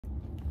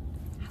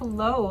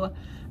Hello.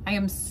 I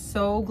am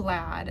so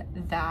glad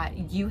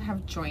that you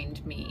have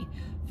joined me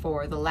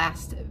for the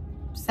last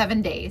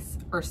 7 days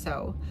or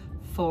so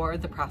for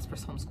the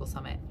Prosperous Homeschool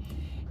Summit.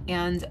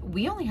 And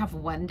we only have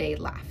 1 day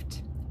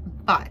left,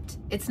 but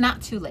it's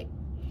not too late.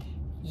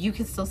 You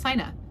can still sign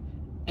up.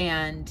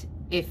 And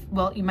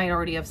well, you might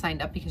already have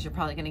signed up because you're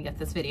probably going to get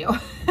this video,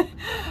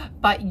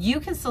 but you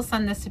can still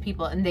send this to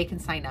people and they can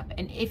sign up.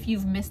 And if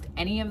you've missed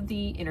any of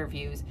the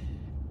interviews,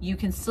 you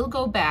can still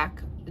go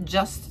back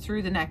just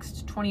through the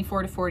next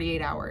 24 to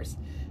 48 hours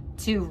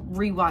to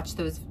rewatch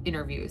those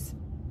interviews.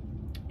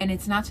 And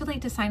it's not too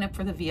late to sign up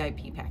for the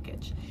VIP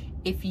package.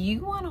 If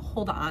you want to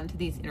hold on to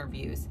these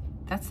interviews,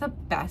 that's the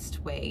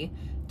best way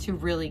to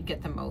really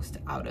get the most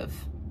out of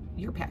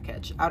your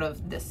package, out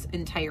of this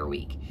entire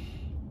week.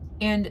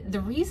 And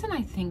the reason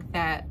I think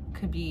that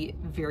could be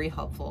very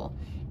helpful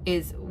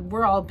is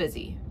we're all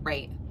busy,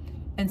 right?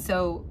 And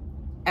so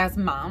as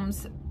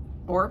moms,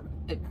 or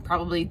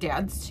probably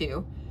dads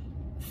too,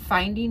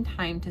 finding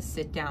time to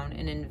sit down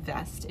and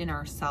invest in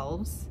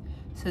ourselves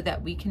so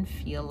that we can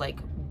feel like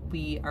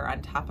we are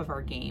on top of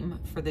our game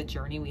for the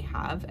journey we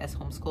have as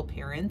homeschool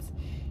parents,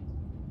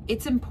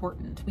 it's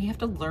important. We have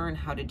to learn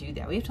how to do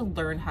that. We have to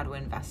learn how to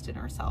invest in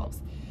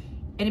ourselves.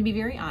 And to be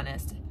very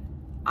honest,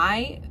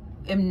 I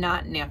am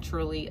not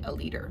naturally a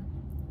leader.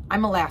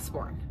 I'm a last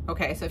born.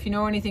 Okay, so if you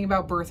know anything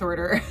about birth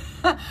order,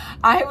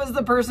 I was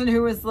the person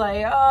who was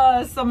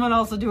like, someone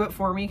else will do it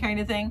for me kind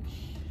of thing.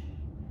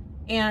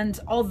 And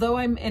although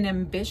I'm an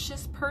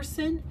ambitious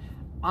person,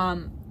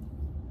 I'm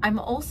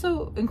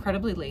also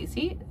incredibly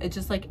lazy,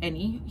 just like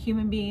any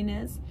human being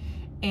is.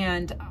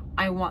 And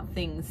I want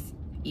things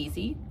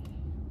easy.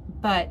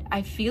 But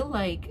I feel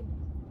like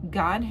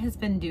God has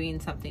been doing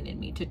something in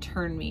me to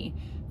turn me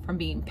from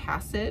being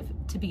passive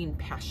to being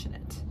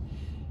passionate.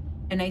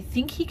 And I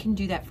think He can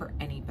do that for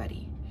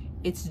anybody.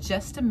 It's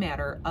just a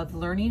matter of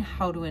learning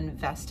how to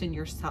invest in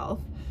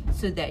yourself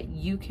so that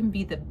you can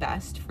be the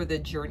best for the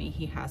journey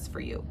He has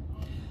for you.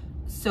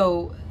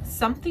 So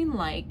something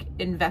like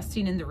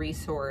investing in the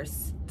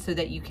resource so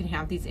that you can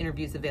have these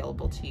interviews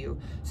available to you,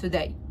 so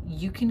that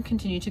you can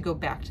continue to go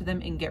back to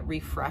them and get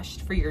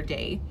refreshed for your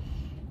day.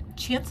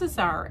 Chances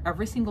are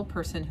every single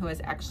person who has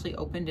actually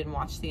opened and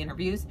watched the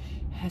interviews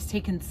has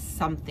taken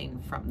something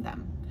from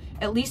them,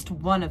 at least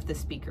one of the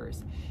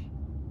speakers,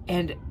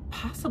 and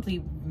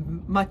possibly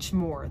much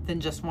more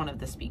than just one of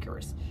the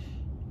speakers.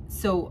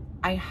 So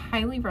I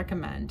highly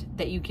recommend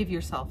that you give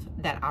yourself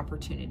that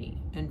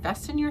opportunity.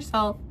 Invest in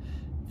yourself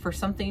for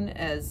something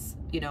as,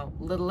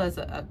 little as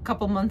a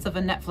couple months of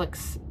a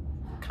Netflix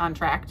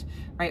contract,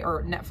 right?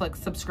 Or Netflix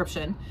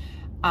subscription.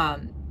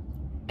 And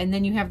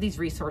then you have these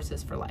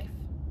resources for life,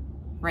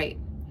 right?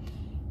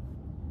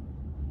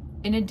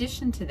 In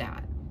addition to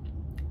that,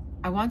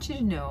 I want you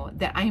to know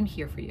that I am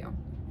here for you.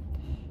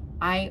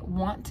 I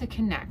want to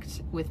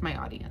connect with my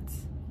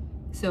audience.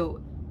 So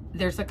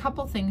there's a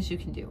couple things you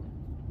can do.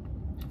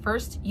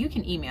 First, you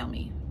can email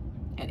me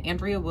at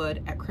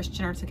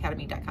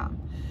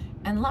andreawood@christianartsacademy.com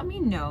and let me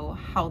know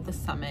how the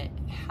summit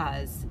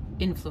has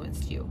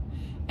influenced you,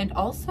 and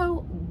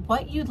also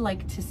what you'd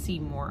like to see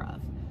more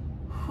of,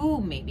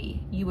 who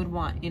maybe you would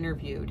want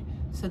interviewed,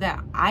 so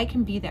that I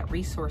can be that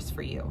resource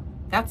for you.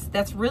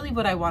 That's really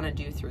what I want to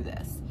do through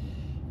this.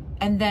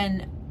 And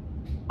then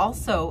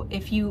also,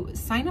 if you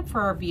sign up for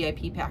our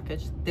VIP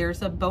package,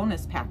 there's a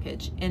bonus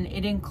package, and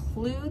it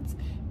includes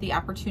the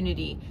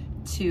opportunity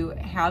to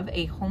have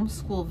a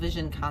homeschool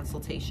vision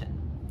consultation.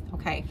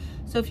 Okay,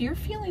 so if you're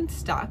feeling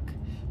stuck,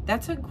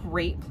 that's a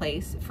great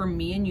place for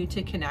me and you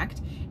to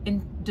connect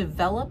and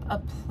develop a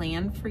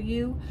plan for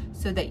you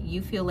so that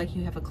you feel like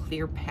you have a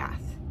clear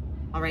path.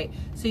 All right,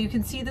 so you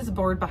can see this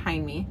board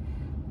behind me,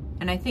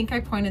 and I think I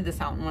pointed this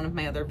out in one of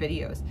my other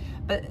videos,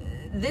 but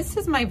this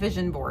is my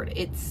vision board.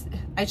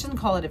 I shouldn't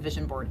call it a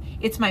vision board.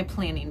 It's my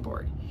planning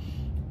board.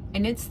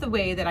 And it's the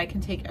way that I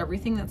can take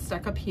everything that's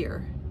stuck up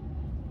here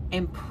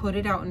and put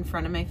it out in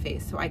front of my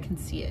face so I can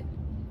see it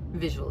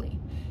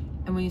visually.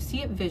 And when you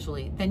see it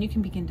visually, then you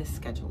can begin to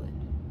schedule it,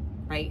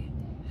 right?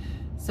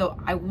 So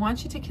I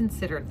want you to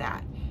consider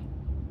that.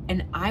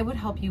 And I would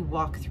help you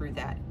walk through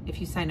that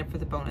if you sign up for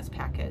the bonus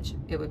package.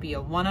 It would be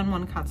a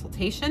one-on-one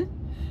consultation.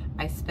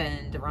 I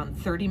spend around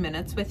 30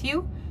 minutes with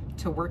you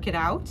to work it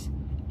out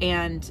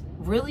and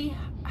really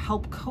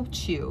help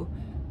coach you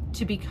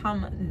to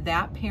become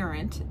that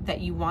parent that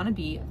you want to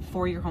be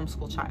for your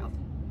homeschool child.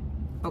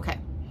 Okay.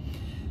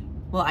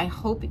 Well, I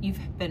hope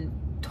you've been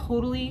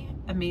totally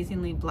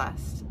amazingly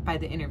blessed by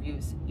the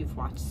interviews you've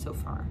watched so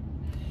far.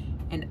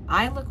 And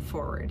I look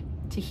forward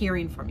to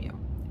hearing from you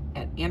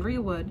at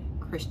andreawood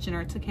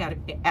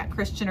at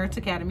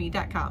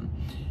christianartsacademy.com.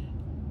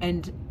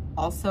 And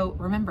also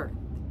remember,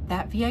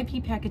 that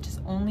VIP package is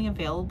only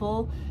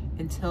available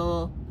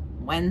until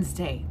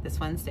this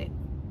Wednesday.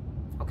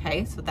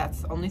 Okay, so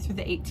that's only through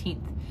the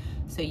 18th.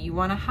 So you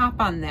want to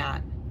hop on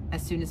that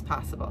as soon as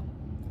possible.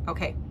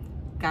 Okay,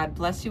 God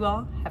bless you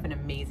all. Have an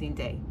amazing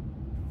day.